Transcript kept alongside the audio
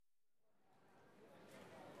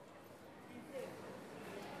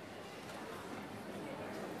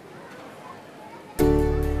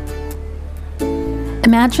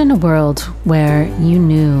Imagine a world where you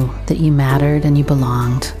knew that you mattered and you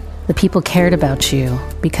belonged. The people cared about you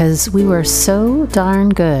because we were so darn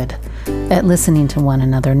good at listening to one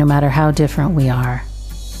another, no matter how different we are.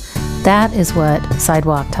 That is what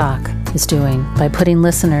Sidewalk Talk is doing by putting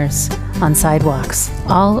listeners on sidewalks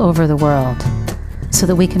all over the world so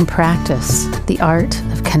that we can practice the art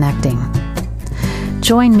of connecting.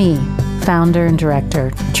 Join me, founder and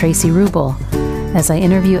director Tracy Rubel, as I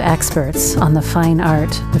interview experts on the fine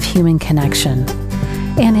art of human connection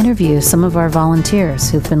and interview some of our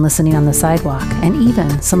volunteers who've been listening on the sidewalk and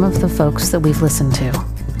even some of the folks that we've listened to.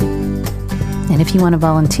 And if you want to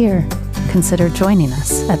volunteer, consider joining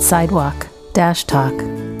us at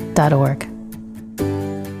sidewalk-talk.org.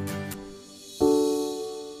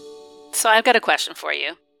 So I've got a question for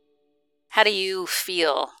you. How do you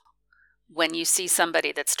feel when you see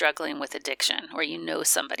somebody that's struggling with addiction or you know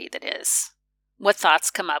somebody that is? What thoughts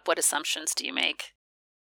come up? What assumptions do you make?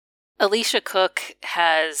 Alicia Cook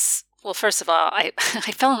has, well, first of all, I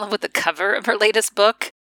fell in love with the cover of her latest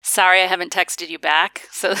book. Sorry, I haven't texted you back.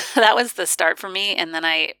 So that was the start for me. And then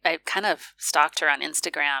I kind of stalked her on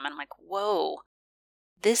Instagram and I'm like, whoa,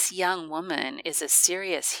 this young woman is a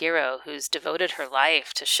serious hero who's devoted her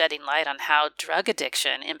life to shedding light on how drug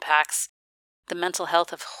addiction impacts the mental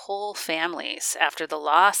health of whole families after the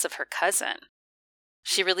loss of her cousin.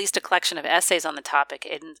 She released a collection of essays on the topic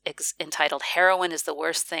entitled Heroin is the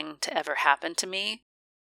Worst Thing to Ever Happen to Me.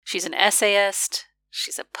 She's an essayist,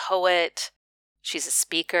 she's a poet, she's a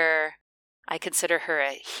speaker. I consider her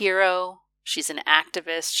a hero. She's an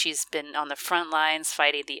activist. She's been on the front lines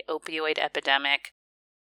fighting the opioid epidemic.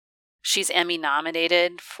 She's Emmy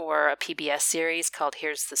nominated for a PBS series called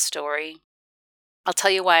Here's the Story. I'll tell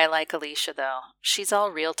you why I like Alicia, though. She's all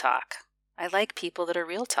real talk. I like people that are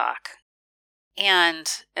real talk. And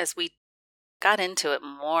as we got into it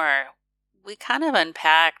more, we kind of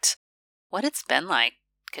unpacked what it's been like,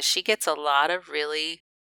 because she gets a lot of really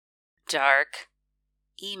dark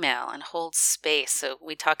email and holds space. So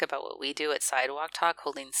we talk about what we do at Sidewalk Talk,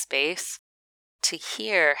 holding space, to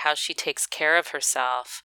hear how she takes care of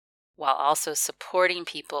herself while also supporting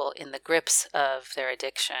people in the grips of their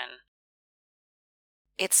addiction.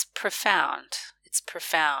 It's profound. It's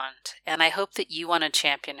profound. And I hope that you want to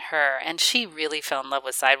champion her. And she really fell in love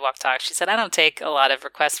with Sidewalk Talk. She said, I don't take a lot of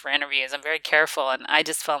requests for interviews. I'm very careful. And I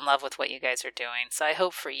just fell in love with what you guys are doing. So I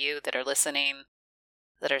hope for you that are listening,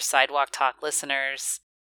 that are Sidewalk Talk listeners,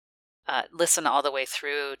 listen all the way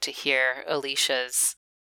through to hear Alicia's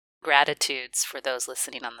gratitudes for those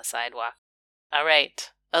listening on the sidewalk. All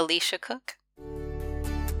right, Alicia Cook.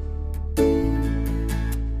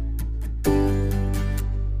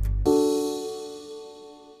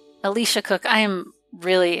 Alicia Cook, I am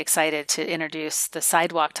really excited to introduce the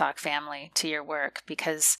Sidewalk Talk family to your work,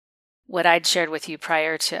 because what I'd shared with you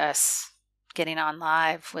prior to us getting on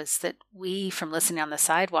live was that we, from listening on the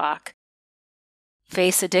sidewalk,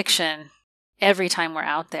 face addiction every time we're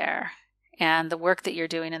out there. And the work that you're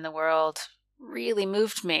doing in the world really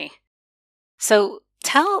moved me. So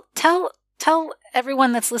tell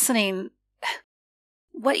everyone that's listening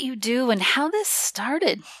what you do and how this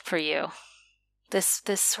started for you. This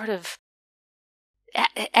sort of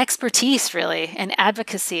expertise, really, and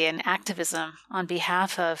advocacy and activism on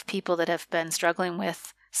behalf of people that have been struggling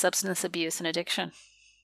with substance abuse and addiction.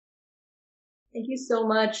 Thank you so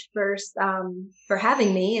much first for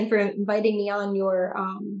having me and for inviting me on your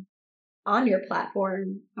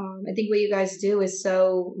platform. I think what you guys do is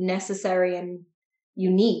so necessary and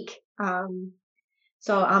unique.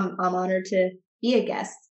 So I'm honored to be a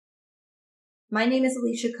guest. My name is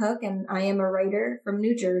Alicia Cook, and I am a writer from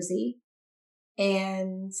New Jersey,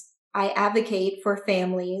 and I advocate for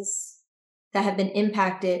families that have been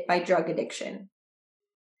impacted by drug addiction.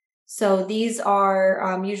 So these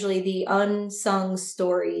are usually the unsung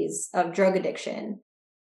stories of drug addiction.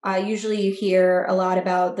 Usually you hear a lot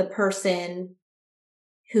about the person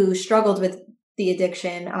who struggled with the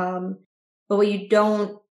addiction, but what you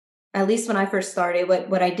don't, at least when I first started,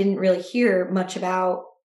 what I didn't really hear much about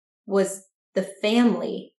was the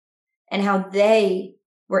family and how they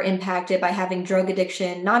were impacted by having drug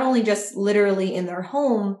addiction, not only just literally in their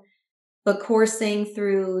home, but coursing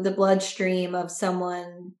through the bloodstream of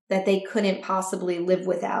someone that they couldn't possibly live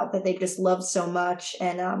without, that they just loved so much.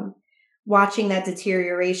 And watching that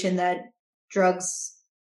deterioration that drugs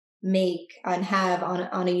make and have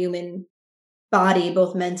on a human body,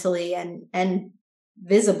 both mentally and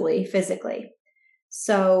visibly, physically.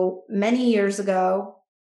 So many years ago,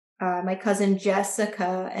 my cousin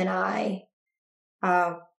Jessica and I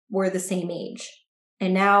were the same age.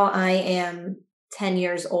 And now I am 10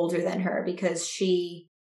 years older than her because she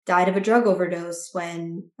died of a drug overdose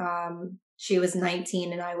when she was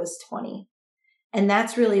 19 and I was 20. And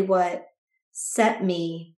that's really what set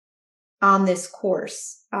me on this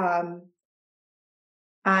course.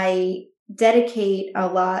 I dedicate a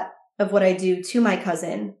lot of what I do to my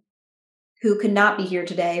cousin, who could not be here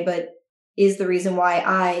today, but is the reason why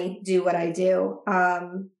I do what I do.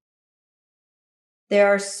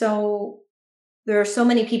 There are so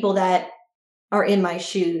many people that are in my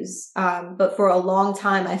shoes. But for a long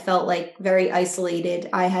time, I felt like very isolated.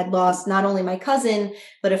 I had lost not only my cousin,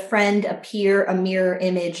 but a friend, a peer, a mirror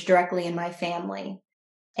image directly in my family.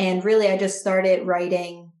 And really, I just started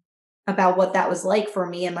writing about what that was like for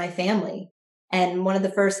me and my family. And one of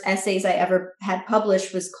the first essays I ever had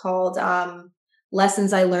published was called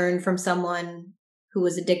Lessons I Learned from Someone Who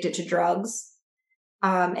Was Addicted to Drugs.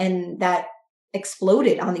 And that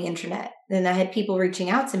exploded on the internet. And I had people reaching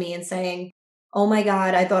out to me and saying, oh my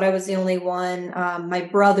God, I thought I was the only one. My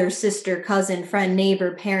brother, sister, cousin, friend,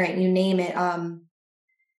 neighbor, parent, you name it,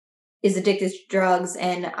 is addicted to drugs,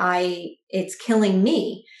 and it's killing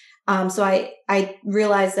me. So I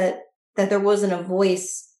realized that there wasn't a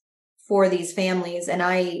voice for these families, and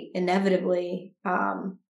I inevitably,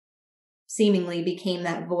 seemingly became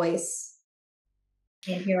that voice.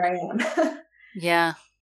 And here I am. Yeah.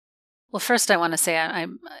 Well, first I want to say,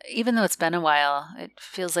 I'm even though it's been a while, it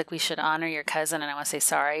feels like we should honor your cousin, and I want to say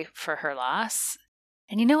sorry for her loss.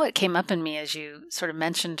 And you know what came up in me as you sort of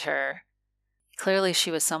mentioned her? Clearly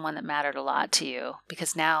she was someone that mattered a lot to you,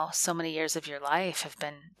 because now so many years of your life have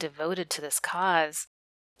been devoted to this cause.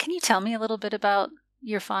 Can you tell me a little bit about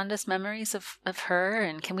your fondest memories of her,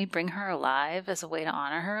 and can we bring her alive as a way to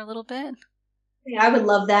honor her a little bit? Yeah, I would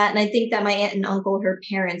love that. And I think that my aunt and uncle, her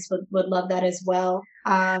parents, would love that as well.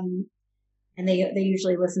 And they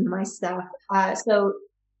usually listen to my stuff. So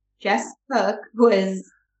Jess Cook was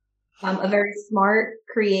a very smart,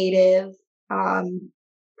 creative,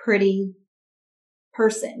 pretty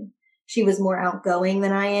person. She was more outgoing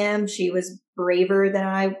than I am. She was braver than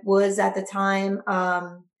I was at the time.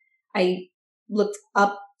 I looked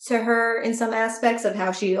up to her in some aspects of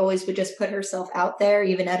how she always would just put herself out there,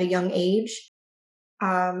 even at a young age.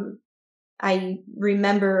 I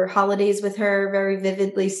remember holidays with her very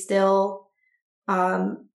vividly still.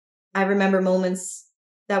 I remember moments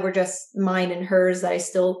that were just mine and hers that I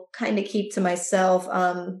still kind of keep to myself,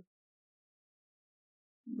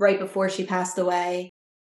 right before she passed away,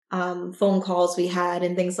 phone calls we had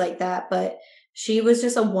and things like that. But she was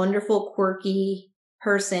just a wonderful, quirky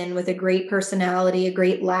person with a great personality, a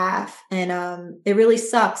great laugh. And it really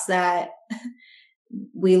sucks that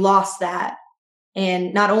we lost that.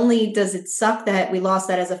 And not only does it suck that we lost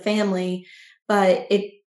that as a family, but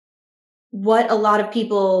what a lot of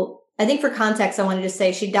people, I think for context, I wanted to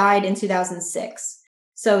say she died in 2006.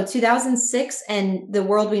 So 2006 and the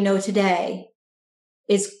world we know today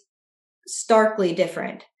is starkly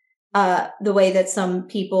different. The way that some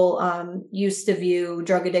people used to view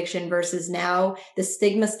drug addiction versus now, the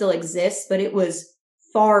stigma still exists, but it was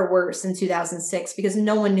far worse in 2006 because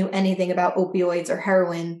no one knew anything about opioids or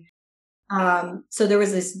heroin. So there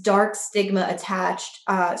was this dark stigma attached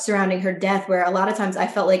surrounding her death, where a lot of times I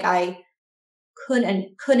felt like I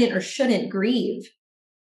couldn't or shouldn't grieve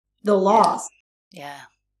the loss. Yeah.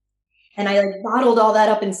 And I bottled all that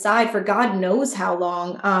up inside for God knows how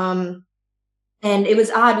long. And it was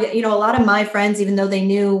odd. A lot of my friends, even though they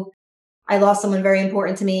knew I lost someone very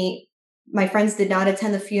important to me, my friends did not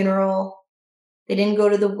attend the funeral. They didn't go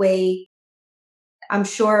to the wake. I'm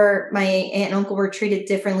sure my aunt and uncle were treated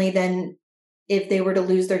differently than if they were to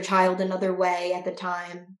lose their child another way at the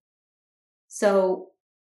time. So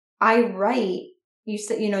I write, you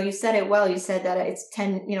said it well. You said that it's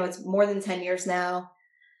it's more than 10 years now.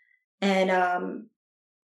 And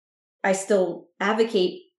I still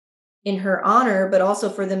advocate in her honor, but also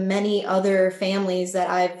for the many other families that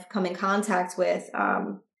I've come in contact with,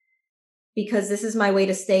 because this is my way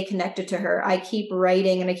to stay connected to her. I keep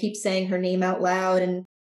writing and I keep saying her name out loud, and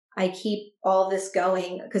I keep all this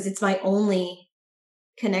going because it's my only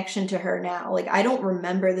connection to her now. I don't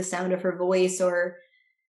remember the sound of her voice, or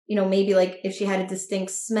maybe if she had a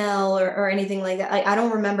distinct smell or anything like that. I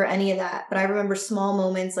don't remember any of that, but I remember small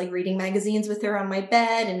moments like reading magazines with her on my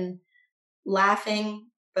bed and laughing.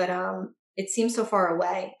 But it seems so far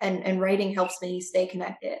away, and writing helps me stay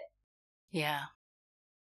connected. Yeah.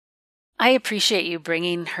 I appreciate you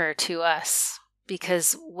bringing her to us,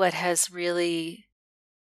 because what has really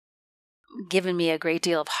given me a great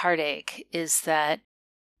deal of heartache is that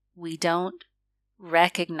we don't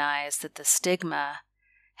recognize that the stigma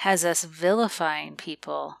has us vilifying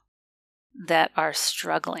people that are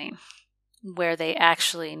struggling, where they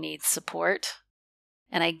actually need support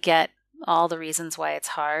And I get all the reasons why it's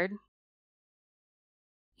hard.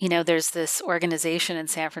 You know, there's this organization in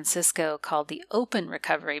San Francisco called the Open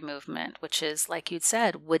Recovery Movement, which is, like you'd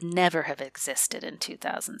said, would never have existed in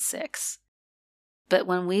 2006. But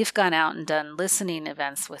when we've gone out and done listening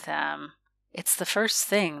events with them, it's the first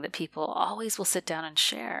thing that people always will sit down and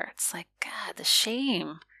share. It's like, God, the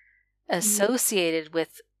shame associated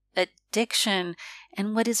with addiction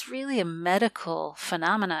and what is really a medical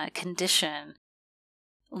phenomena, a condition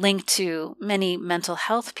linked to many mental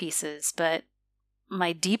health pieces. But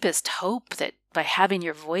my deepest hope that by having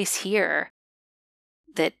your voice here,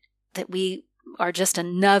 that we are just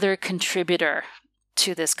another contributor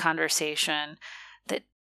to this conversation, that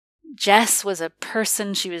Jess was a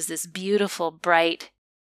person. She was this beautiful, bright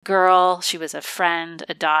girl. She was a friend,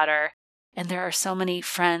 a daughter. And there are so many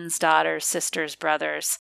friends, daughters, sisters,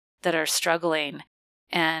 brothers that are struggling,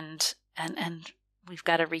 and we've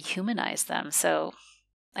got to rehumanize them. So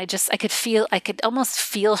I could almost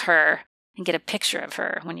feel her and get a picture of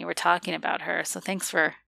her when you were talking about her. So thanks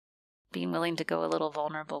for being willing to go a little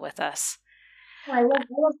vulnerable with us. I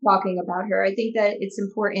love talking about her. I think that it's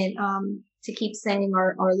important to keep saying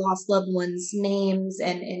our lost loved ones' names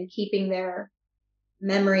and keeping their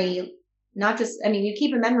memory, not just, I mean, you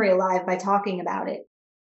keep a memory alive by talking about it.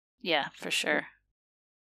 Yeah, for sure.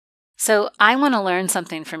 So I want to learn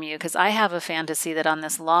something from you, because I have a fantasy that on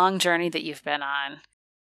this long journey that you've been on,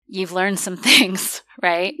 you've learned some things,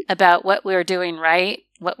 right? About what we're doing right,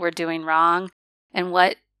 what we're doing wrong, and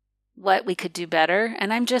what we could do better.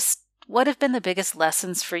 And what have been the biggest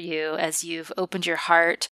lessons for you as you've opened your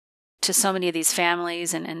heart to so many of these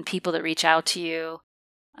families and people that reach out to you?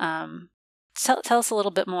 Tell us a little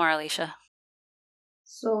bit more, Alicia.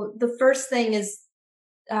 So the first thing is,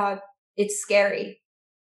 it's scary.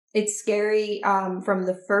 It's scary from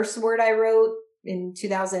the first word I wrote in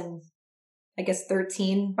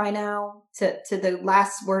 2013 by now to the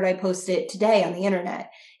last word I posted today on the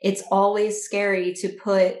internet. It's always scary to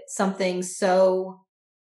put something so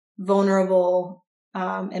vulnerable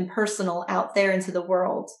and personal out there into the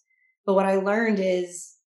world. But what I learned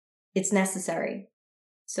is it's necessary.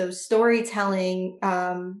 So storytelling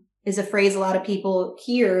is a phrase a lot of people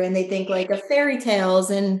hear and they think like of fairy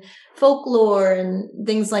tales and folklore and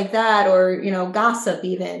things like that, or, you know, gossip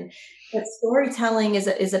even. But storytelling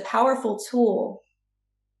is a powerful tool.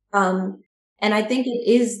 And I think it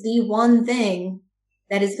is the one thing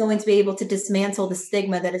that is going to be able to dismantle the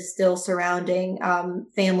stigma that is still surrounding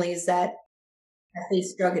families that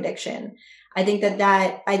face drug addiction. I think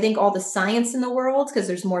I think all the science in the world, because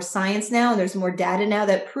there's more science now and there's more data now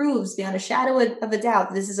that proves beyond a shadow of a doubt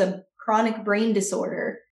that this is a chronic brain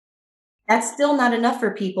disorder. That's still not enough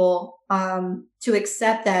for people to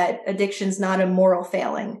accept that addiction's not a moral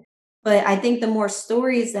failing. But I think the more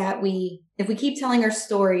stories that if we keep telling our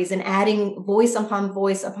stories and adding voice upon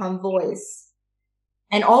voice upon voice,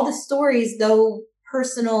 and all the stories, though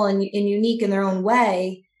personal and unique in their own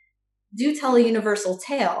way, do tell a universal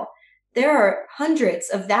tale. There are hundreds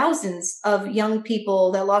of thousands of young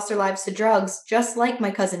people that lost their lives to drugs, just like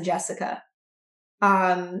my cousin Jessica.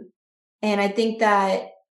 And I think that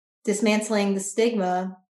dismantling the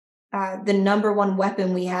stigma, the number one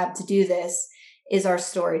weapon we have to do this is our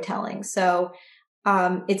storytelling. So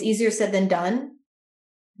it's easier said than done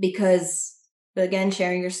because, again,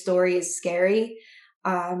 sharing your story is scary.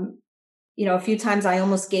 You know, a few times I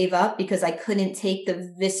almost gave up because I couldn't take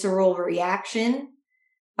the visceral reaction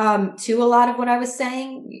to a lot of what I was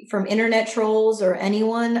saying from internet trolls or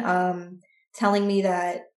anyone telling me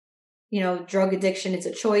that, you know, drug addiction is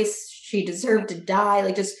a choice. She deserved to die.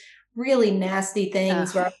 Like just really nasty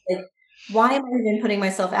things where I was like, why am I even putting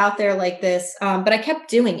myself out there like this? But I kept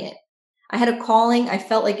doing it. I had a calling. I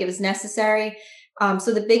felt like it was necessary.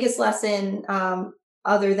 So the biggest lesson,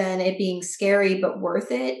 other than it being scary but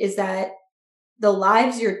worth it, is that the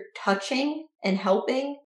lives you're touching and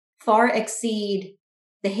helping far exceed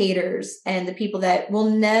the haters and the people that will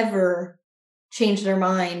never change their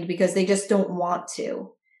mind because they just don't want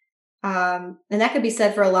to. And that could be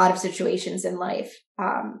said for a lot of situations in life.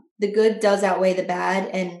 The good does outweigh the bad.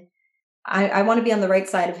 And I want to be on the right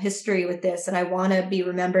side of history with this. And I want to be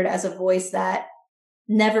remembered as a voice that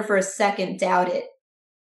never for a second doubted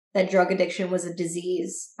that drug addiction was a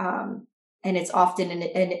disease. And it's often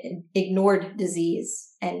an ignored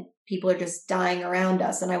disease and people are just dying around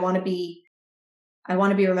us. And I want to be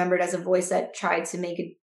remembered as a voice that tried to make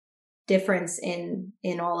a difference in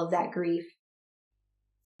all of that grief.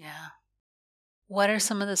 Yeah. What are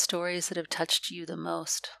some of the stories that have touched you the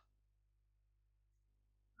most?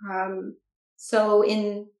 So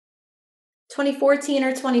in 2014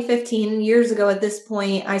 or 2015, years ago at this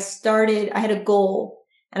point, I had a goal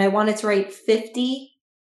and I wanted to write 50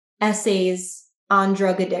 essays on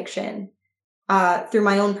drug addiction through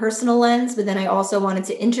my own personal lens, but then I also wanted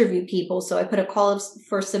to interview people. So I put a call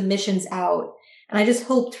for submissions out, and I just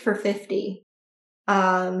hoped for 50.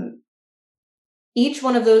 Each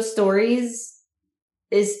one of those stories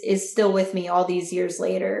is still with me all these years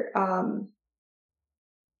later. I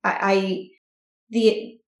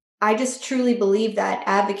just truly believe that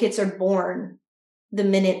advocates are born the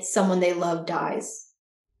minute someone they love dies.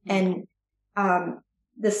 And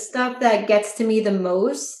the stuff that gets to me the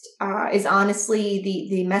most is honestly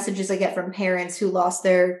the messages I get from parents who lost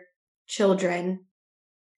their children.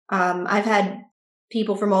 I've had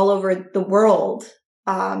people from all over the world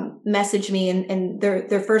message me, and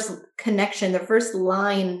their first connection, their first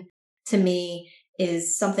line to me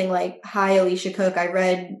is something like, "Hi, Alicia Cook, I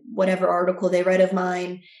read whatever article they read of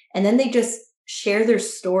mine." And then they just share their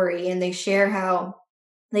story, and they share how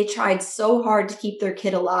they tried so hard to keep their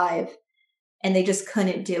kid alive and they just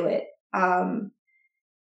couldn't do it.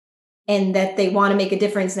 And that they want to make a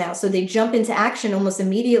difference now. So they jump into action almost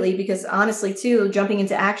immediately, because honestly too, jumping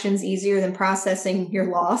into action is easier than processing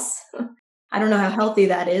your loss. I don't know how healthy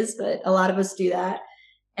that is, but a lot of us do that.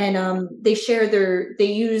 And they share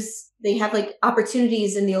they have like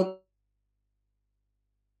opportunities in the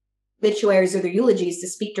obituaries or their eulogies to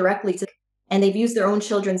speak directly to, and they've used their own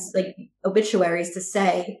children's like obituaries to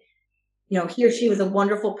say, he or she was a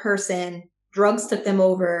wonderful person, drugs took them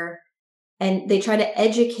over, and they try to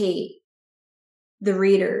educate the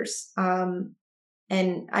readers. And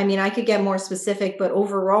I mean, I could get more specific, but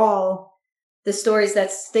overall, the stories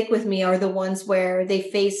that stick with me are the ones where they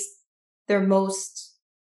face their most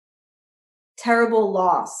terrible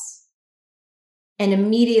loss and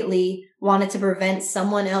immediately wanted to prevent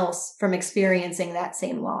someone else from experiencing that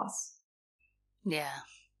same loss. Yeah.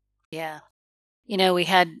 Yeah. We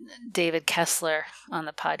had David Kessler on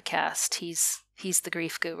the podcast. He's the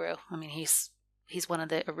grief guru. I mean, he's one of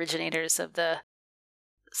the originators of the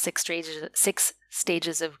six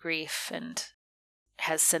stages of grief, and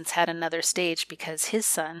has since had another stage because his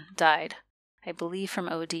son died, I believe, from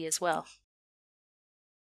OD as well.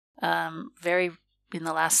 Very in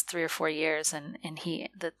the last 3 or 4 years, and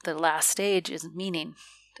the last stage is meaning.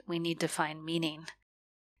 We need to find meaning.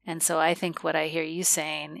 And so I think what I hear you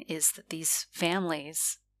saying is that these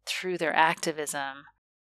families, through their activism,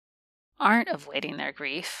 aren't avoiding their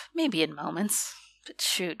grief, maybe in moments, but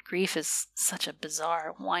shoot, grief is such a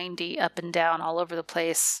bizarre, windy, up and down, all over the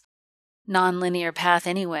place, non-linear path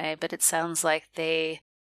anyway, but it sounds like they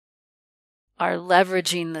are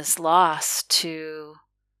leveraging this loss to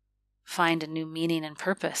find a new meaning and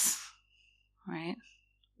purpose, right?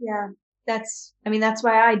 Yeah, that's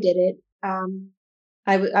why I did it.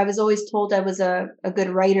 I was always told I was a good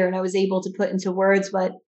writer, and I was able to put into words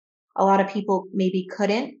what a lot of people maybe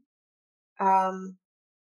couldn't. And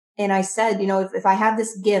I said, if I have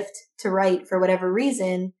this gift to write for whatever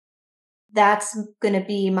reason, that's going to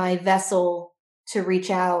be my vessel to reach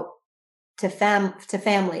out to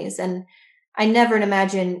families. And I never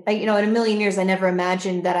imagined, in a million years, I never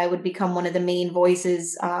imagined that I would become one of the main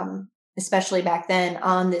voices, especially back then,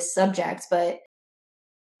 on this subject. But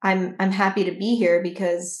I'm happy to be here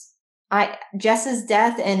because Jess's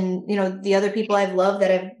death and, the other people I've loved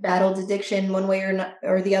that have battled addiction one way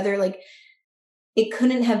or the other, like, it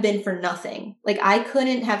couldn't have been for nothing. Like, I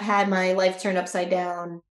couldn't have had my life turned upside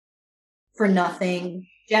down for nothing.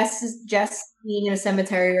 Jess being in a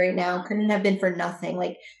cemetery right now couldn't have been for nothing.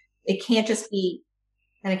 Like, it can't just be,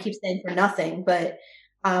 and I keep saying for nothing, but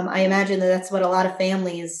I imagine that's what a lot of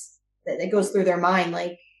families, that goes through their mind.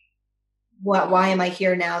 Like, why am I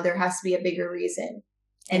here now? There has to be a bigger reason.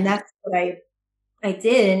 And that's what I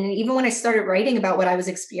did. And even when I started writing about what I was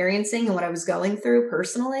experiencing and what I was going through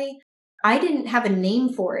personally, I didn't have a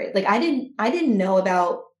name for it. Like, I didn't know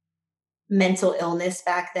about mental illness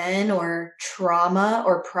back then, or trauma,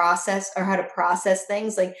 or how to process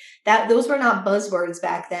things like that. Those were not buzzwords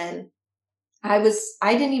back then. I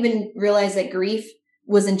didn't even realize that grief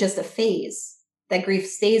wasn't just a phase, that grief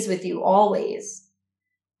stays with you always.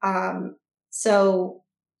 So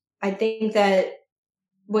I think that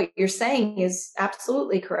what you're saying is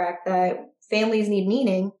absolutely correct, that families need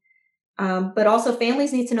meaning. But also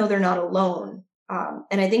families need to know they're not alone.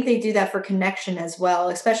 And I think they do that for connection as well,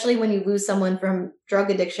 especially when you lose someone from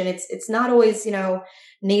drug addiction. It's not always,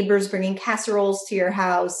 neighbors bringing casseroles to your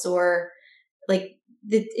house, or like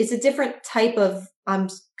it's a different type of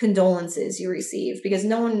condolences you receive, because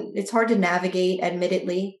it's hard to navigate,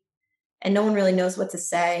 admittedly, and no one really knows what to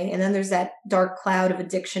say. And then there's that dark cloud of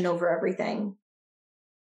addiction over everything.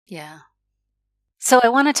 Yeah. So I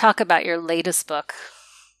want to talk about your latest book,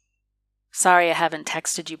 Sorry I haven't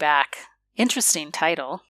texted you back. Interesting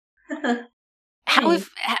title.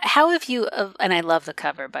 How have you, and I love the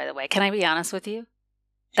cover, by the way. Can I be honest with you?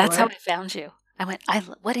 That's how Sure. I found you. I went,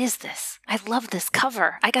 what is this? I love this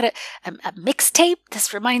cover. I got a mixtape.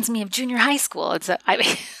 This reminds me of junior high school. It's I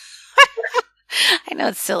mean, I know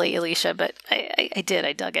it's silly, Alicia, but I did.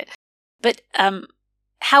 I dug it. But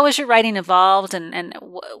how has your writing evolved, and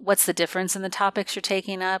what's the difference in the topics you're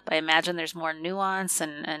taking up? I imagine there's more nuance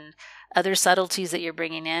and other subtleties that you're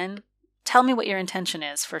bringing in. Tell me what your intention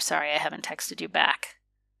is for Sorry I Haven't Texted You Back.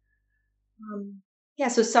 Yeah,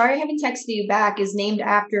 so Sorry I Haven't Texted You Back is named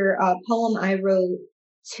after a poem I wrote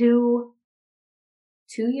two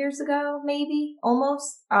years ago, maybe,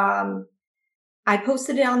 almost. I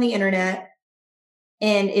posted it on the internet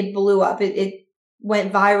and it blew up. It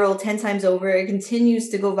went viral 10 times over. It continues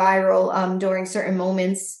to go viral during certain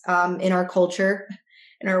moments in our culture,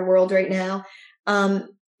 in our world right now.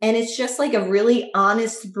 And it's just like a really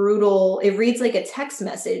honest, brutal, it reads like a text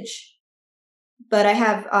message, but I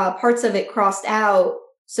have parts of it crossed out.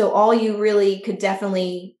 So all you really could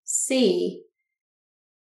definitely see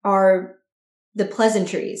are the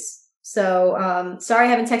pleasantries. So, sorry I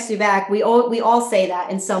haven't texted you back. We all say that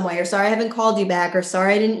in some way, or sorry I haven't called you back, or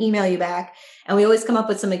sorry I didn't email you back. And we always come up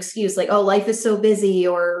with some excuse like, oh, life is so busy,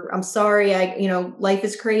 or I'm sorry, life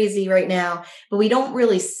is crazy right now. But we don't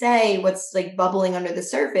really say what's like bubbling under the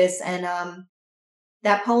surface. And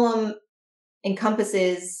that poem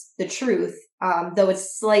encompasses the truth, though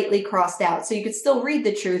it's slightly crossed out. So you could still read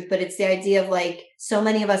the truth, but it's the idea of like so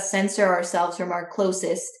many of us censor ourselves from our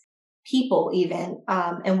closest people even.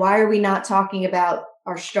 And why are we not talking about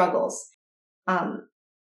our struggles?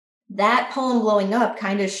 That poem blowing up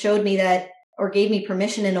kind of showed me that, or gave me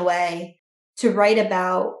permission in a way to write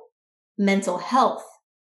about mental health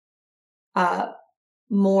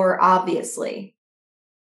more obviously.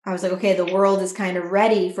 I was like, okay, the world is kind of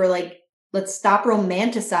ready for like, let's stop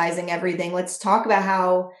romanticizing everything. Let's talk about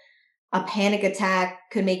how a panic attack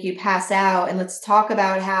could make you pass out. And let's talk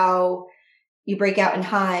about how you break out in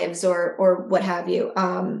hives or what have you.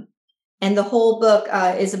 And the whole book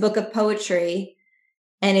is a book of poetry,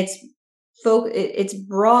 and it's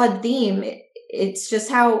broad theme. It's just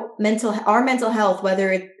how our mental health,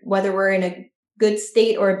 whether we're in a good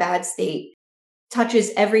state or a bad state,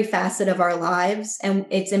 touches every facet of our lives. And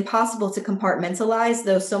it's impossible to compartmentalize,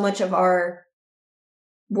 though so much of our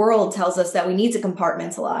world tells us that we need to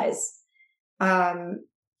compartmentalize.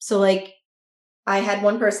 So like, I had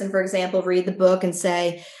one person, for example, read the book and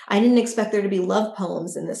say, I didn't expect there to be love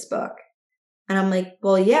poems in this book. And I'm like,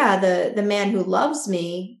 well, yeah, the man who loves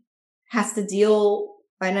me has to deal,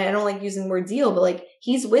 and I don't like using the word deal, but like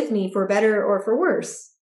he's with me for better or for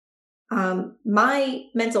worse. My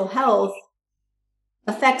mental health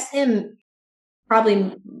affects him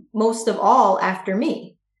probably most of all after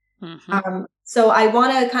me. Mm-hmm. So I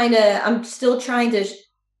want to I'm still trying to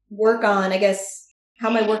work on, I guess, how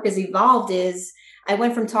my work has evolved is I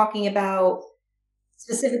went from talking about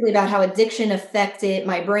specifically about how addiction affected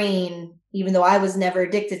my brain, even though I was never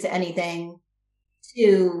addicted to anything,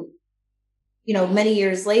 to, many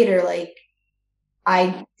years later, like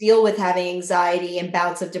I deal with having anxiety and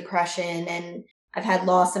bouts of depression, and I've had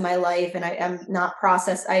loss in my life, and I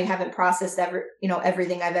haven't processed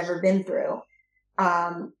everything I've ever been through.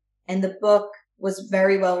 And the book was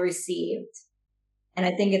very well received. And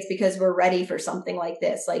I think it's because we're ready for something like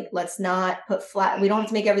this. Like, let's not we don't have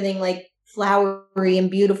to make everything like flowery and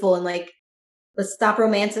beautiful, and like, let's stop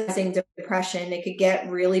romanticizing depression. It could get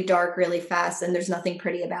really dark really fast, and there's nothing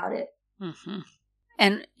pretty about it. Mm-hmm.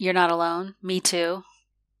 And you're not alone. Me too.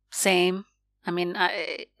 Same. I mean,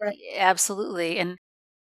 right. Absolutely. And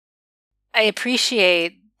I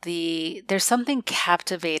appreciate there's something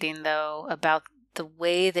captivating though about the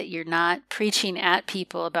way that you're not preaching at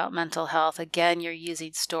people about mental health. Again, you're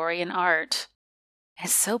using story and art.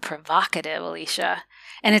 It's so provocative, Alicia.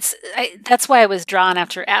 And that's why I was drawn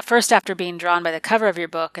after being drawn by the cover of your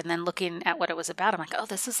book and then looking at what it was about. I'm like, oh,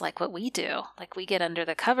 this is like what we do. Like we get under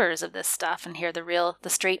the covers of this stuff and hear the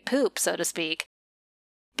straight poop, so to speak.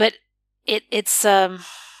 But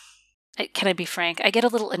can I be frank? I get a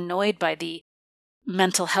little annoyed by the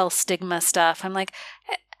mental health stigma stuff. I'm like,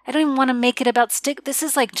 I don't even want to make it about this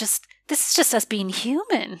is just us being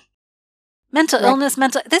human. Mental illness,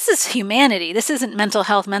 this is humanity. This isn't mental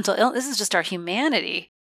health, mental illness. This is just our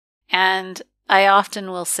humanity. And I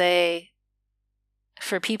often will say,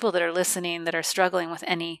 for people that are listening that are struggling with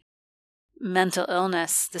any mental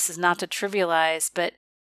illness, this is not to trivialize, but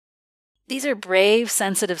these are brave,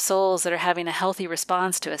 sensitive souls that are having a healthy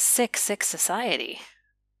response to a sick society.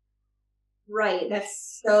 Right.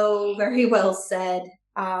 That's so very well said.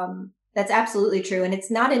 That's absolutely true. And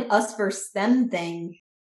it's not an us versus them thing.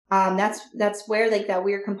 That's where like that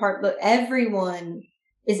weird compartment, everyone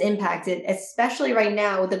is impacted, especially right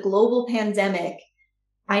now with the global pandemic.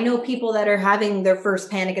 I know people that are having their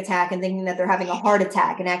first panic attack and thinking that they're having a heart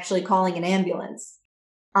attack and actually calling an ambulance.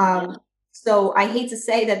 So I hate to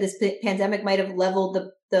say that this pandemic might have leveled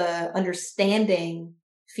the understanding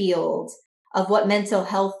field of what mental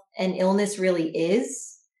health and illness really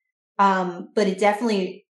is. But it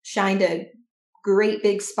definitely shined a great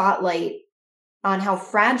big spotlight on how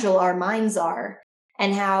fragile our minds are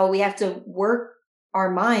and how we have to work our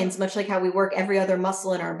minds, much like how we work every other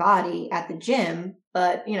muscle in our body at the gym.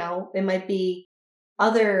 But, it might be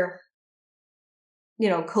other,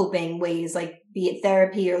 coping ways, like be it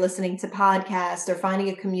therapy or listening to podcasts or finding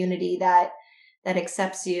a community that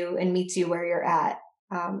accepts you and meets you where you're at.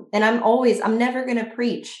 And I'm never going to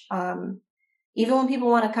preach. Even when people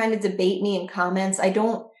want to kind of debate me in comments,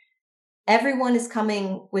 everyone is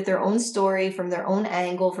coming with their own story from their own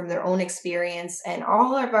angle, from their own experience. And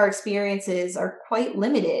all of our experiences are quite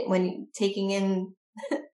limited when taking in,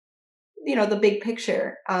 the big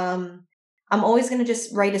picture. I'm always going to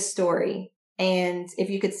just write a story. And if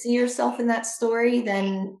you could see yourself in that story,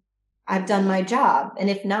 then I've done my job. And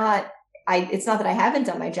if not, it's not that I haven't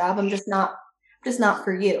done my job. I'm just not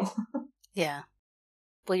for you. Yeah.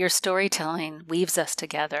 Well, your storytelling weaves us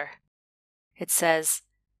together. It says,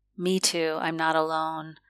 me too, I'm not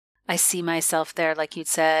alone. I see myself there, like you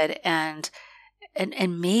said, and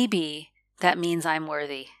maybe that means I'm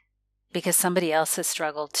worthy because somebody else has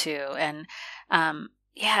struggled too. And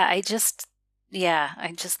I just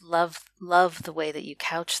love the way that you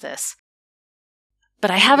couch this.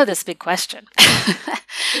 But I have this big question.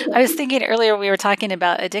 I was thinking earlier, we were talking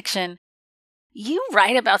about addiction. You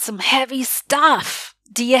write about some heavy stuff.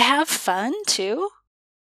 Do you have fun too?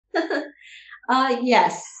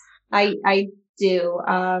 Yes, I do.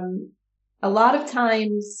 A lot of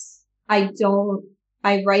times I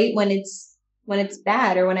write when it's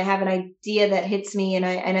bad or when I have an idea that hits me and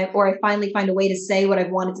I finally find a way to say what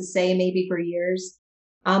I've wanted to say maybe for years.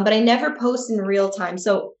 But I never post in real time.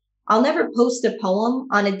 So I'll never post a poem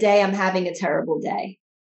on a day I'm having a terrible day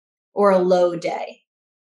or a low day.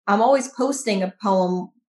 I'm always posting a poem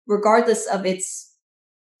regardless of its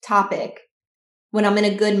topic when I'm in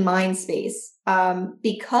a good mind space.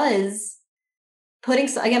 Because putting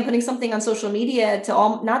something on social media to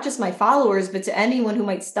all, not just my followers, but to anyone who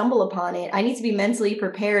might stumble upon it, I need to be mentally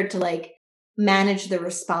prepared to like manage the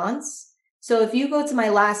response. So if you go to my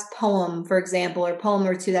last poem, for example, or poem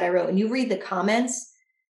or two that I wrote, and you read the comments,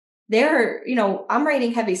 I'm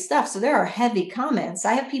writing heavy stuff. So there are heavy comments.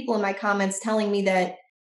 I have people in my comments telling me that,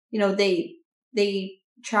 they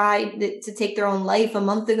tried to take their own life a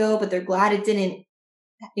month ago, but they're glad it didn't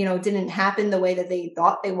happen the way that they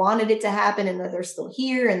thought they wanted it to happen, and that they're still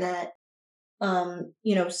here, and that,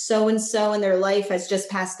 so-and-so in their life has just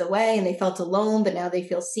passed away and they felt alone, but now they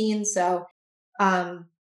feel seen. So,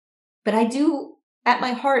 but I do, at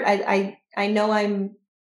my heart, I know I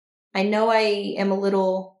am a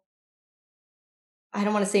little, I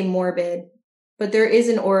don't want to say morbid, but there is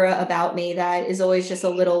an aura about me that is always just a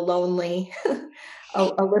little lonely,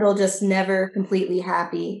 a little just never completely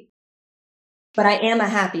happy. But I am a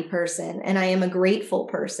happy person and I am a grateful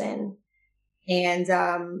person. And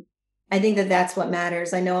I think that that's what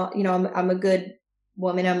matters. I know, I'm a good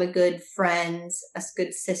woman. I'm a good friend, a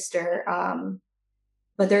good sister.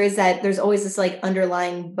 But there's always this like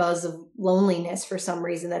underlying buzz of loneliness for some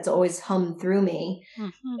reason that's always hummed through me.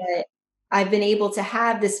 Mm-hmm. But I've been able to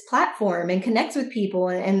have this platform and connect with people.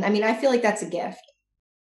 And I mean, I feel like that's a gift.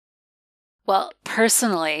 Well,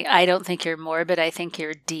 personally, I don't think you're morbid. I think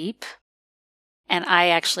you're deep. And I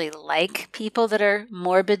actually like people that are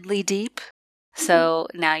morbidly deep. So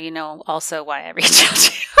now you know also why I reach out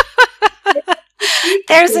to you.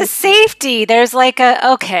 There's a safety. There's like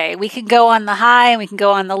okay, we can go on the high and we can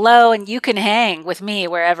go on the low and you can hang with me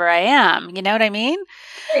wherever I am. You know what I mean?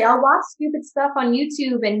 Hey, I'll watch stupid stuff on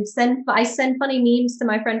YouTube and I send funny memes to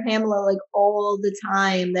my friend Pamela like all the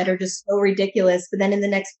time that are just so ridiculous. But then in the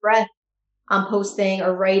next breath, I'm posting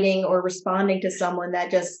or writing or responding to someone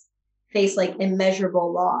that just faced like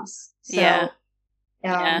immeasurable loss. So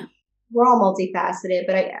we're all multifaceted,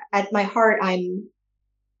 but at my heart, I'm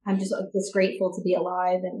just grateful to be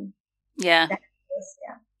alive. And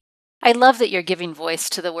I love that you're giving voice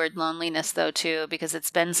to the word loneliness though too, because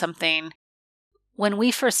it's been something. When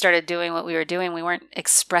we first started doing what we were doing, we weren't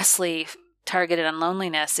expressly targeted on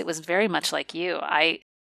loneliness. It was very much like you.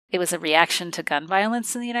 It was a reaction to gun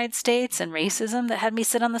violence in the United States and racism that had me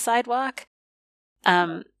sit on the sidewalk.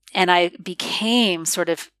 And I became sort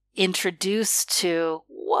of introduced to,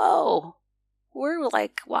 whoa, we're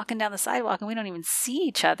like walking down the sidewalk and we don't even see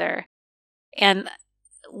each other. And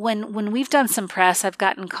when we've done some press, I've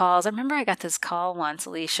gotten calls. I remember I got this call once,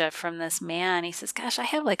 Alicia, from this man. He says, gosh, I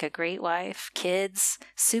have like a great wife, kids,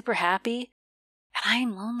 super happy, and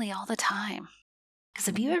I'm lonely all the time. Because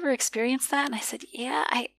have you ever experienced that? And I said, yeah,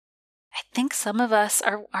 I think some of us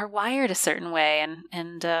are wired a certain way.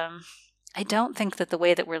 And I don't think that the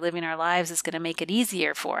way that we're living our lives is going to make it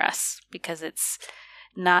easier for us, because it's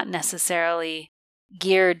not necessarily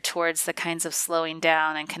geared towards the kinds of slowing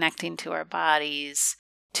down and connecting to our bodies,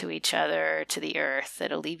 to each other, to the earth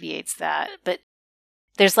that alleviates that. But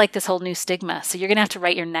there's like this whole new stigma. So you're going to have to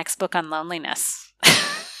write your next book on loneliness.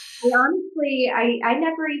 Honestly, I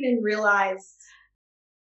never even realized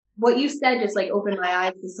what you said. Just like opened my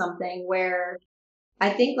eyes to something where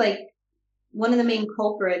I think like one of the main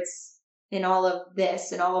culprits in all of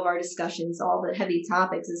this and all of our discussions, all the heavy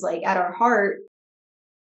topics, is like at our heart,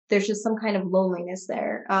 there's just some kind of loneliness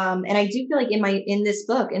there. And I do feel like in this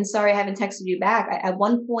book, and sorry, I haven't texted you back. At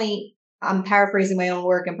one point, I'm paraphrasing my own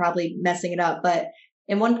work and probably messing it up, but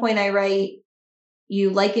in one point I write, you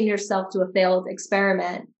liken yourself to a failed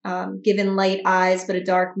experiment, given light eyes, but a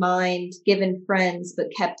dark mind, given friends, but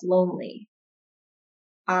kept lonely.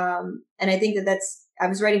 And I think I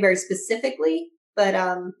was writing very specifically, but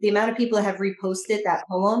the amount of people that have reposted that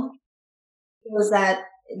poem was that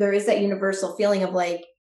there is that universal feeling of like,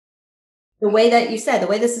 the way that you said, the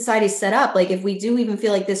way the society is set up, like if we do even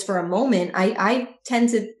feel like this for a moment, I tend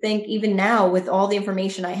to think even now with all the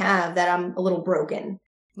information I have that I'm a little broken.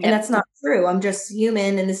 Yep. And that's not true. I'm just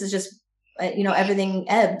human, and this is just, everything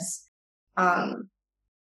ebbs.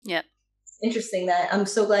 Yeah. Interesting that. I'm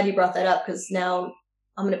so glad you brought that up, because now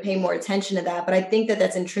I'm going to pay more attention to that. But I think that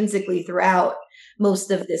that's intrinsically throughout most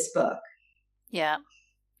of this book. Yeah.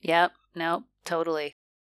 Yep. No, totally.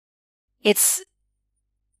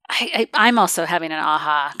 I'm also having an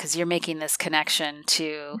aha, because you're making this connection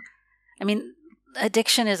to,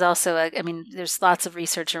 addiction is also there's lots of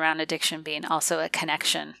research around addiction being also a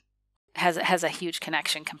connection, has a huge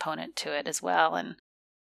connection component to it as well. And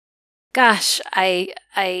gosh,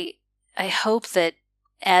 I hope that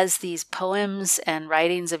as these poems and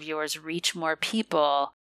writings of yours reach more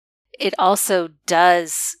people, it also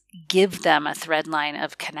does give them a thread line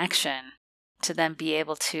of connection to then be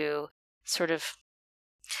able to sort of,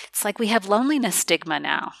 it's like we have loneliness stigma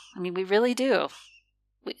now. I mean, we really do.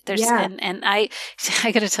 And I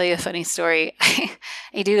got to tell you a funny story.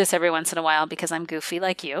 I do this every once in a while because I'm goofy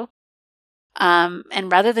like you. And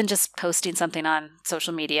rather than just posting something on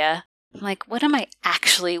social media, I'm like, why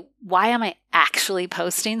am I actually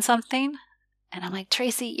posting something? And I'm like,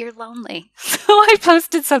 Tracy, you're lonely. So I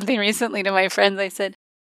posted something recently to my friends. I said,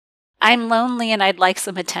 I'm lonely and I'd like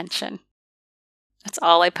some attention. That's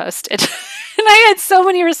all I posted. And I had so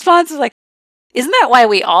many responses like, isn't that why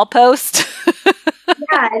we all post?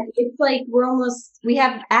 Yeah, it's like we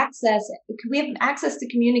have access to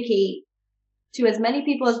communicate to as many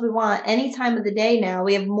people as we want any time of the day now.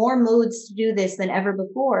 We have more modes to do this than ever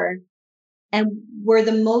before. And we're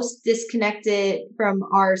the most disconnected from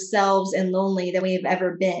ourselves and lonely than we have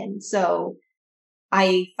ever been. So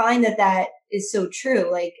I find that is so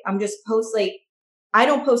true. Like I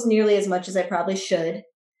don't post nearly as much as I probably should,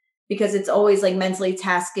 because it's always like mentally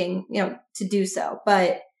tasking, to do so.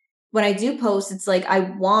 But when I do post, it's like, I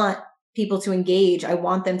want people to engage. I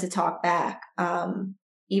want them to talk back.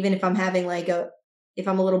 Even if I'm having if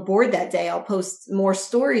I'm a little bored that day, I'll post more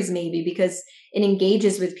stories maybe, because it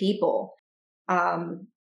engages with people. And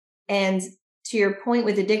to your point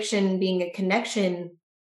with addiction being a connection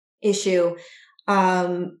issue,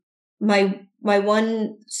 my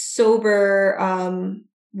one sober,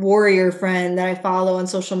 warrior friend that I follow on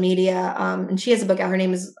social media, and she has a book out. Her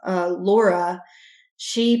name is Laura.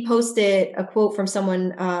 She posted a quote from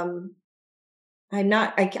someone.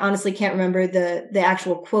 I honestly can't remember the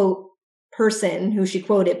actual quote person who she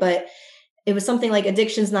quoted, but it was something like,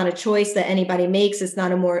 addiction's not a choice that anybody makes. It's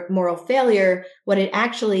not a moral failure. What it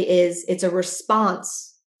actually is, it's a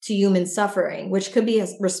response to human suffering, which could be a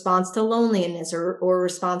response to loneliness or a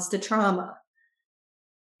response to trauma.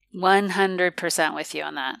 100% with you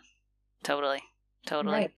on that. Totally.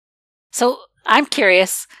 Right. So I'm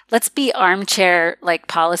curious, let's be armchair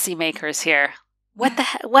policymakers here. What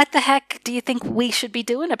the heck do you think we should be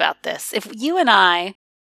doing about this? If you and I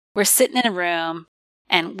were sitting in a room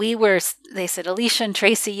and they said, Alicia and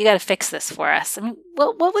Tracy, you got to fix this for us. I mean,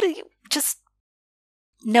 what would it, just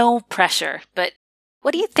no pressure, but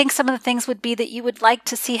what do you think some of the things would be that you would like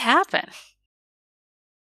to see happen?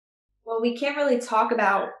 Well, we can't really talk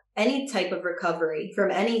about any type of recovery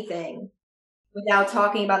from anything without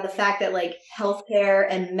talking about the fact that like healthcare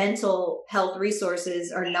and mental health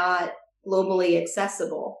resources are not globally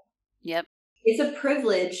accessible. Yep. It's a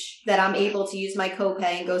privilege that I'm able to use my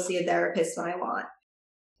copay and go see a therapist when I want,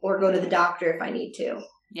 or go to the doctor if I need to.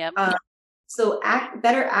 Yep. So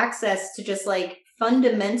better access to just like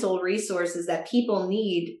fundamental resources that people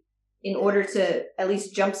need in order to at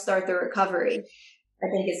least jumpstart the recovery, I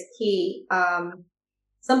think is key.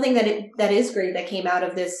 Something that is great that came out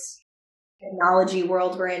of this technology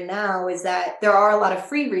world we're in now is that there are a lot of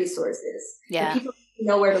free resources. Yeah. But people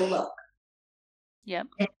know where to look. Yep.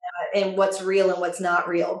 And what's real and what's not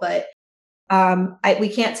real. But we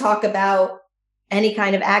can't talk about any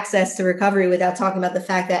kind of access to recovery without talking about the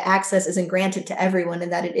fact that access isn't granted to everyone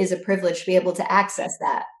and that it is a privilege to be able to access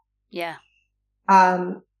that. Yeah.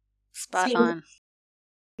 Spot speaking, on.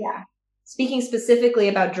 Yeah. Speaking specifically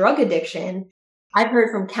about drug addiction, I've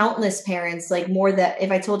heard from countless parents, like more that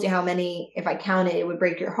if I told you how many, if I counted, it would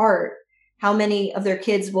break your heart, how many of their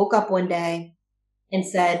kids woke up one day and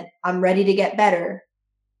said, I'm ready to get better.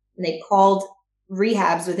 And they called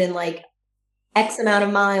rehabs within like X amount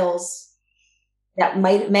of miles that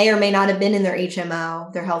may or may not have been in their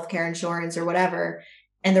HMO, their healthcare insurance or whatever.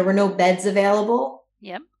 And there were no beds available.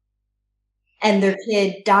 Yep. And their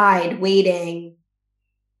kid died waiting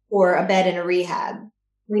for a bed in a rehab.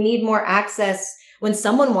 We need more access. When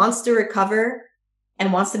someone wants to recover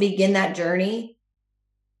and wants to begin that journey,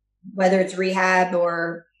 whether it's rehab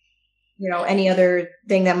or, any other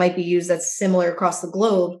thing that might be used that's similar across the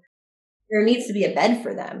globe, there needs to be a bed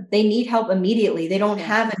for them. They need help immediately. They don't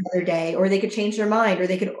have another day, or they could change their mind, or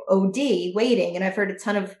they could OD waiting. And I've heard a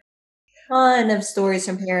ton of stories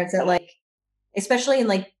from parents that like, especially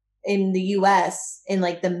in the US, in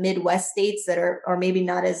like the Midwest states that are maybe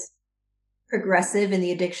not as progressive in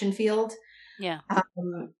the addiction field. Yeah.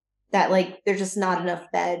 That like, there's just not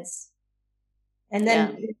enough beds. And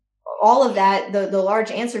then all of that, the large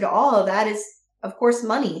answer to all of that is, of course,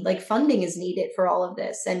 money. Like funding is needed for all of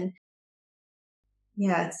this. And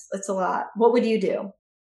yeah, it's a lot. What would you do?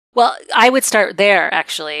 Well, I would start there,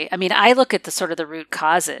 actually. I mean, I look at the sort of the root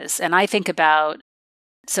causes, and I think about,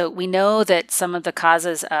 so we know that some of the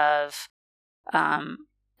causes of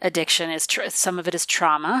addiction is, some of it is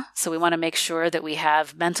trauma. So we want to make sure that we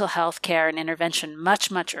have mental health care and intervention much,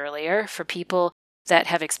 much earlier for people that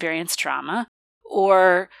have experienced trauma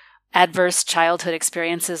or adverse childhood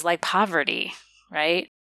experiences like poverty, right?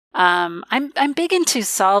 I'm big into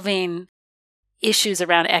solving issues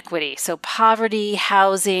around equity. So poverty,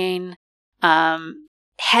 housing,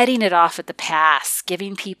 heading it off at the pass,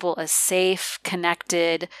 giving people a safe,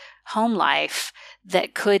 connected home life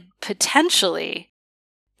that could potentially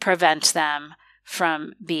prevent them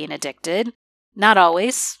from being addicted. Not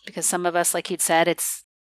always, because some of us, like you'd said,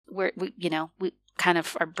 we kind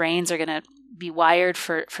of, our brains are going to be wired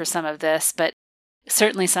for some of this, but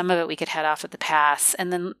certainly some of it we could head off at the pass.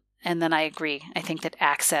 And then I agree. I think that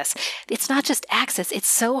access, it's not just access, it's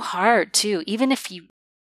so hard too. Even if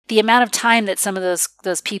the amount of time that some of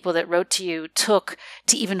those people that wrote to you took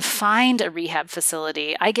to even find a rehab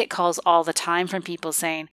facility. I get calls all the time from people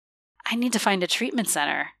saying, I need to find a treatment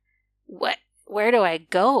center. Where do I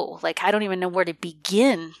go? Like, I don't even know where to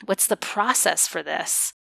begin. What's the process for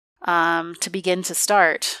this to begin to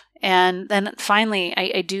start? And then finally,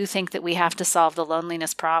 I do think that we have to solve the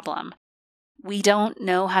loneliness problem. We don't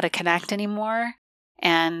know how to connect anymore.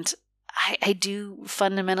 And I do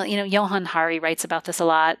fundamentally, Johann Hari writes about this a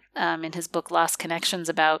lot in his book, Lost Connections,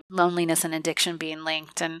 about loneliness and addiction being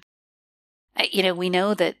linked. And, we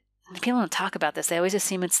know that people don't talk about this. They always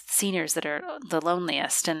assume it's seniors that are the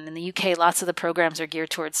loneliest. And in the UK, lots of the programs are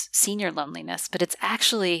geared towards senior loneliness, but it's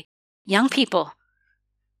actually young people,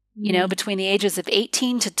 between the ages of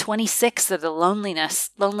 18 to 26 that are the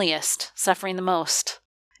loneliest, suffering the most.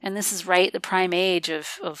 And this is right the prime age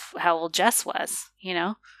of how old Jess was,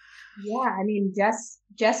 Yeah, I mean,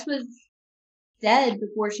 Jess was dead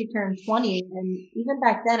before she turned 20. And even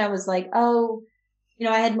back then I was like, oh,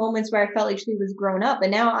 I had moments where I felt like she was grown up.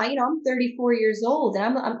 And now I'm 34 years old and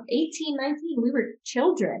I'm 18, 19. We were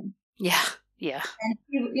children. Yeah. Yeah.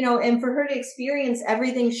 And, and for her to experience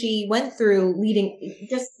everything she went through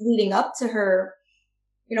leading up to her,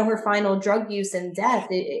 her final drug use and death,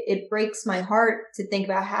 it breaks my heart to think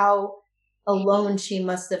about how alone she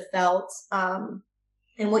must have felt. And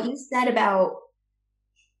what you said about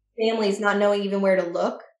families not knowing even where to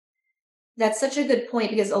look, that's such a good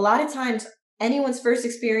point, because a lot of times anyone's first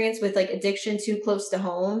experience with like addiction too close to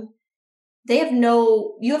home,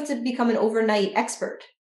 you have to become an overnight expert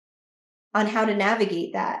on how to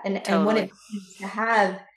navigate that. And what it means to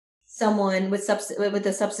have someone with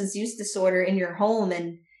a substance use disorder in your home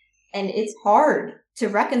and And it's hard to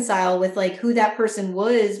reconcile with like who that person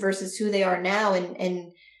was versus who they are now.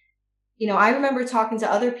 And, I remember talking to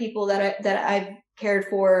other people that I've cared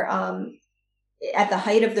for, at the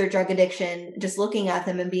height of their drug addiction, just looking at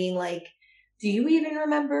them and being like, do you even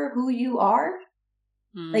remember who you are?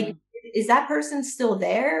 Like, is that person still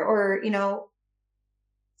there? Or,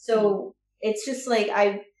 so it's just like,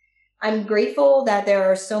 I'm grateful that there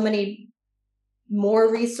are so many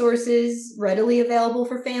more resources readily available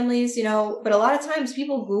for families, but a lot of times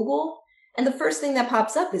people Google and the first thing that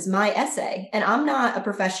pops up is my essay. And I'm not a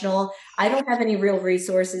professional. I don't have any real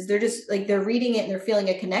resources. They're just like, they're reading it and they're feeling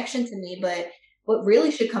a connection to me. But what really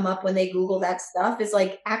should come up when they Google that stuff is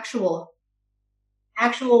like actual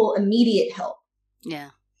immediate help.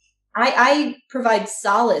 Yeah. I provide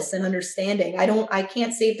solace and understanding. I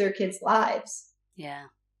can't save their kids' lives. Yeah.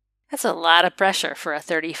 That's a lot of pressure for a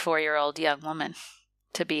 34-year-old young woman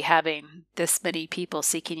to be having this many people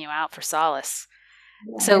seeking you out for solace.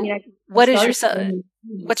 Yeah, so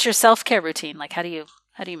what's your self-care routine? Like, how do you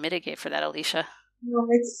mitigate for that, Alicia? Well,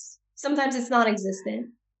 sometimes it's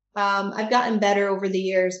non-existent. I've gotten better over the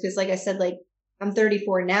years because, like I said, like I'm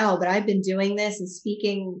 34 now, but I've been doing this and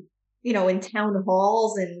speaking, in town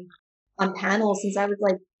halls and on panels since I was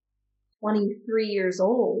like 23 years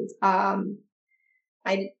old.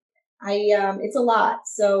 It's a lot.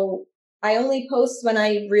 So I only post when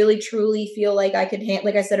I really truly feel like I could,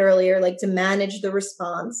 like I said earlier, like to manage the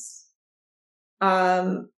response.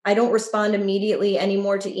 I don't respond immediately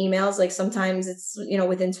anymore to emails. Like sometimes it's,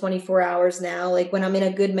 within 24 hours now, like when I'm in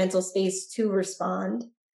a good mental space to respond.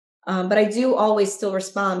 But I do always still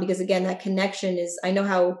respond because again, that connection I know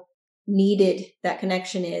how needed that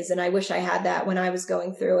connection is. And I wish I had that when I was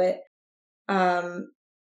going through it. And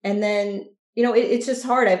then, it's just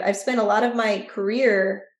hard. I've spent a lot of my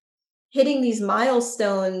career hitting these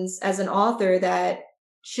milestones as an author that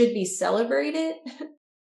should be celebrated.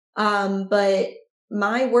 But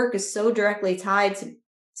my work is so directly tied to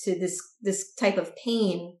this type of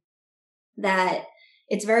pain that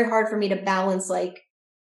it's very hard for me to balance like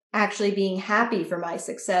actually being happy for my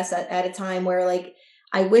success at a time where like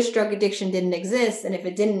I wish drug addiction didn't exist. And if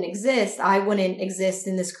it didn't exist, I wouldn't exist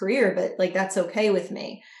in this career, but like, that's okay with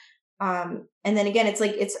me. And then again, it's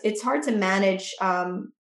like, it's hard to manage,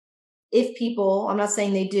 if people, I'm not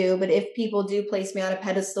saying they do, but if people do place me on a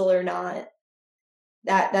pedestal or not,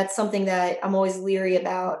 that's something that I'm always leery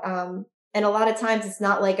about. And a lot of times it's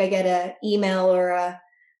not like I get a email or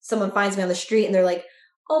someone finds me on the street and they're like,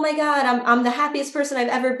 oh my God, I'm the happiest person I've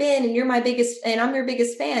ever been. And I'm your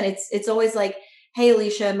biggest fan. It's always like, hey,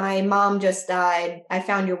 Alicia, my mom just died. I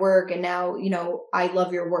found your work and now, I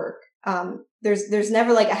love your work. There's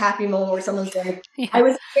never like a happy moment where someone's like, yeah. I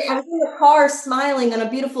was in the car smiling on a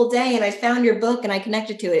beautiful day and I found your book and I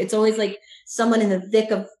connected to it. It's always like someone in the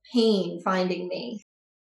thick of pain finding me.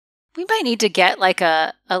 We might need to get like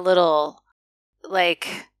a little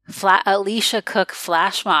like Alicia Cook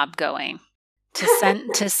flash mob going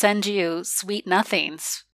to send you sweet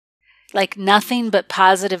nothings, like nothing but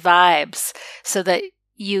positive vibes, so that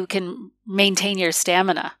you can maintain your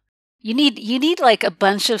stamina. You need like a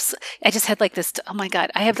bunch of. I just had like this. Oh my God!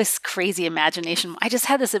 I have this crazy imagination. I just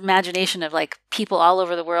had this imagination of like people all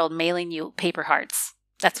over the world mailing you paper hearts.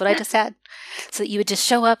 That's what I just had. So that you would just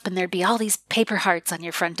show up and there'd be all these paper hearts on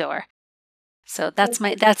your front door. So that's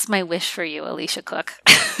my wish for you, Alicia Cook.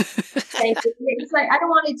 Thank you. It's like I don't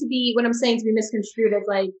want it to be what I'm saying to be misconstrued as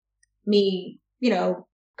like me,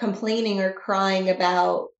 complaining or crying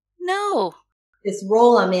about this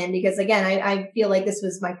role I'm in, because again, I feel like this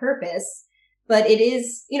was my purpose. But it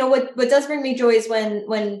is, what does bring me joy is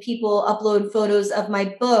when people upload photos of my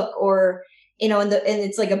book or and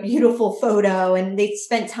it's like a beautiful photo and they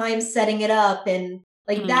spent time setting it up and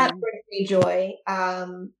like that brings me joy.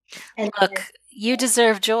 And look, you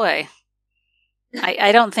deserve joy.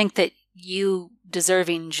 I don't think that you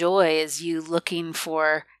deserving joy is you looking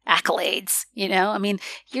for accolades. I mean,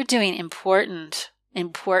 you're doing important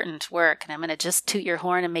work, and I'm going to just toot your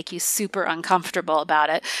horn and make you super uncomfortable about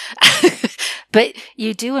it. But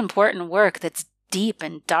you do important work that's deep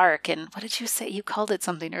and dark, and what did you say? You called it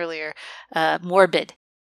something earlier, morbid.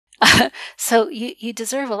 So you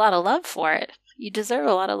deserve a lot of love for it.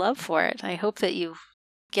 I hope that you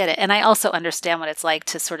get it. And I also understand what it's like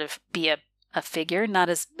to sort of be a figure, not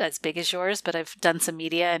as big as yours, but I've done some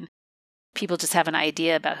media and people just have an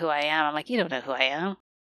idea about who I am. I'm like, you don't know who I am.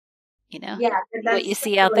 Yeah, what you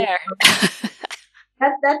see out there.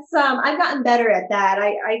 That's I've gotten better at that.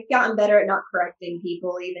 I've gotten better at not correcting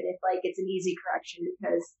people, even if like it's an easy correction,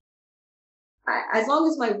 because as long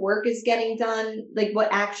as my work is getting done, like what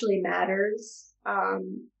actually matters,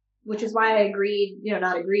 which is why I agreed,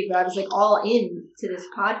 not agreed, but I was like all in to this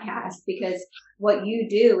podcast, because what you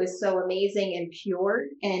do is so amazing and pure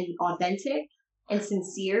and authentic and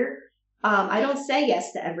sincere. I don't say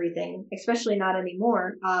yes to everything, especially not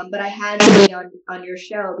anymore. But I had to be on your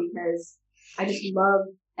show because I just love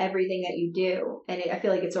everything that you do. And I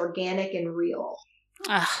feel like it's organic and real.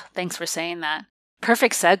 Thanks for saying that.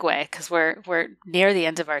 Perfect segue, because we're near the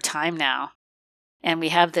end of our time now. And we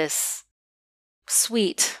have this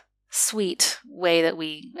sweet way that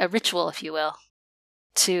a ritual, if you will,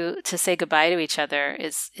 to say goodbye to each other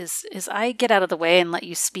is I get out of the way and let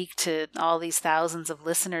you speak to all these thousands of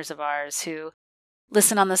listeners of ours who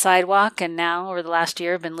listen on the sidewalk and now over the last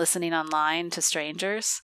year have been listening online to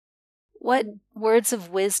strangers. What words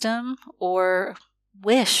of wisdom or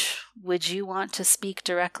wish would you want to speak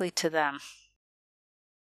directly to them?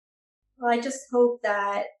 Well, I just hope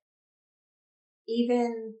that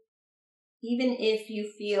even if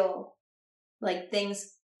you feel like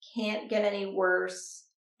things can't get any worse,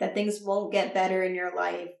 that things won't get better in your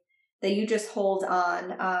life, that you just hold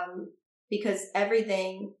on, because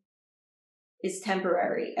everything is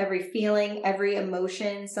temporary. Every feeling, every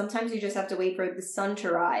emotion, sometimes you just have to wait for the sun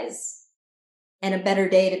to rise and a better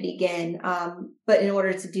day to begin. But in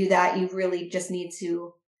order to do that, you really just need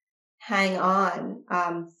to hang on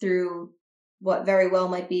through what very well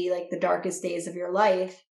might be like the darkest days of your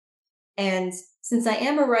life. And since I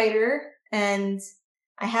am a writer and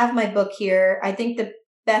I have my book here, I think the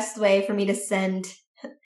best way for me to send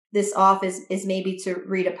this off is maybe to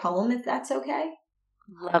read a poem, if that's okay.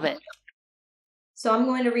 Love it. So I'm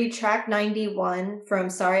going to read track 91 from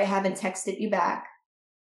Sorry I Haven't Texted You Back.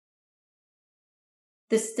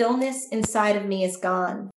 The stillness inside of me is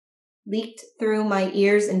gone, leaked through my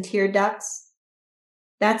ears and tear ducts.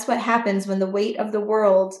 That's what happens when the weight of the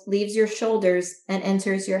world leaves your shoulders and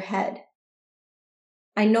enters your head.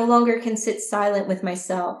 I no longer can sit silent with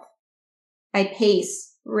myself. I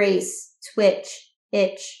pace, race, twitch,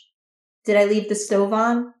 itch. Did I leave the stove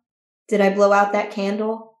on? Did I blow out that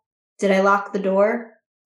candle? Did I lock the door?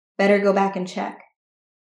 Better go back and check.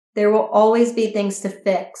 There will always be things to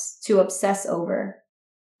fix, to obsess over.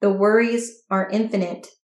 The worries are infinite.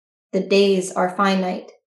 The days are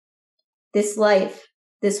finite. This life,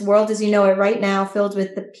 this world as you know it right now, filled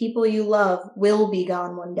with the people you love, will be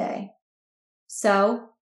gone one day. So,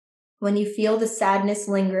 when you feel the sadness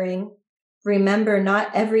lingering, remember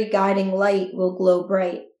not every guiding light will glow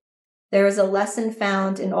bright. There is a lesson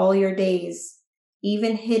found in all your days,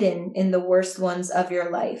 even hidden in the worst ones of your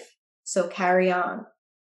life. So carry on.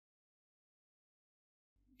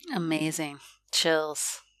 Amazing.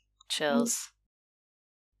 Chills.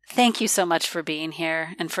 Thank you so much for being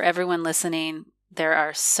here. And for everyone listening, there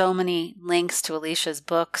are so many links to Alicia's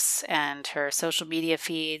books and her social media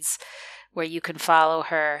feeds where you can follow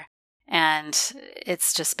her. And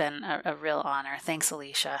it's just been a real honor. Thanks,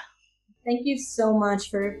 Alicia. Thank you so much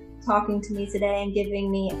for talking to me today and giving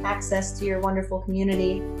me access to your wonderful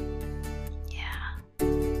community. Yeah.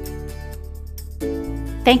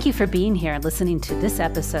 Thank you for being here and listening to this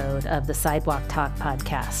episode of the Sidewalk Talk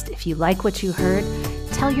podcast. If you like what you heard,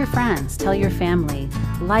 tell your friends, tell your family,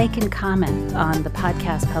 like and comment on the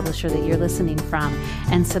podcast publisher that you're listening from,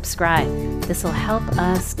 and subscribe. This will help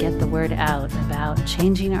us get the word out about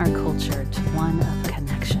changing our culture to one of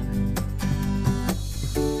connection.